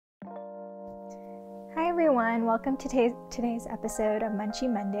everyone, welcome to today's episode of Munchie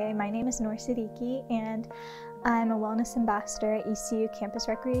Monday. My name is Noor Siddiqui and I'm a wellness ambassador at ECU Campus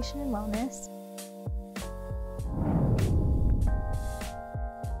Recreation and Wellness.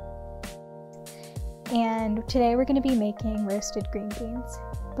 And today we're going to be making roasted green beans.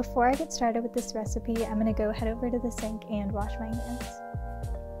 Before I get started with this recipe, I'm going to go head over to the sink and wash my hands.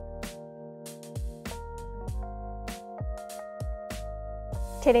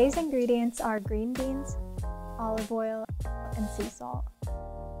 Today's ingredients are green beans, olive oil, and sea salt.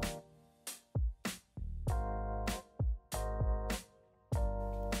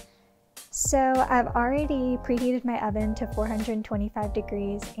 So I've already preheated my oven to 425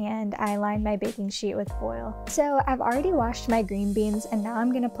 degrees and I lined my baking sheet with foil. So I've already washed my green beans and now I'm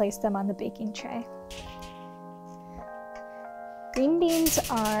going to place them on the baking tray. Green beans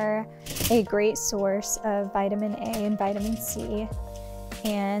are a great source of vitamin A and vitamin C,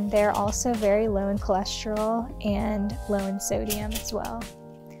 and they're also very low in cholesterol and low in sodium as well.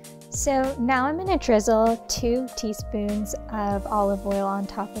 So now I'm going to drizzle 2 teaspoons of olive oil on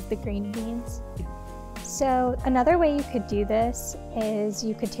top of the green beans. So another way you could do this is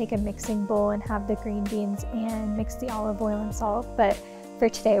you could take a mixing bowl and have the green beans and mix the olive oil and salt, but for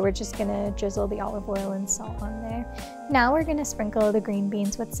today we're just going to drizzle the olive oil and salt on there. Now we're going to sprinkle the green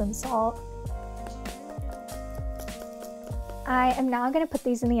beans with some salt. I am now going to put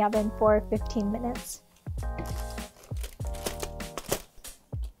these in the oven for 15 minutes.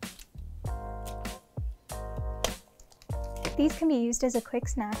 These can be used as a quick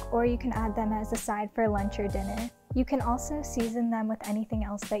snack, or you can add them as a side for lunch or dinner. You can also season them with anything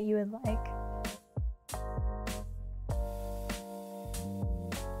else that you would like.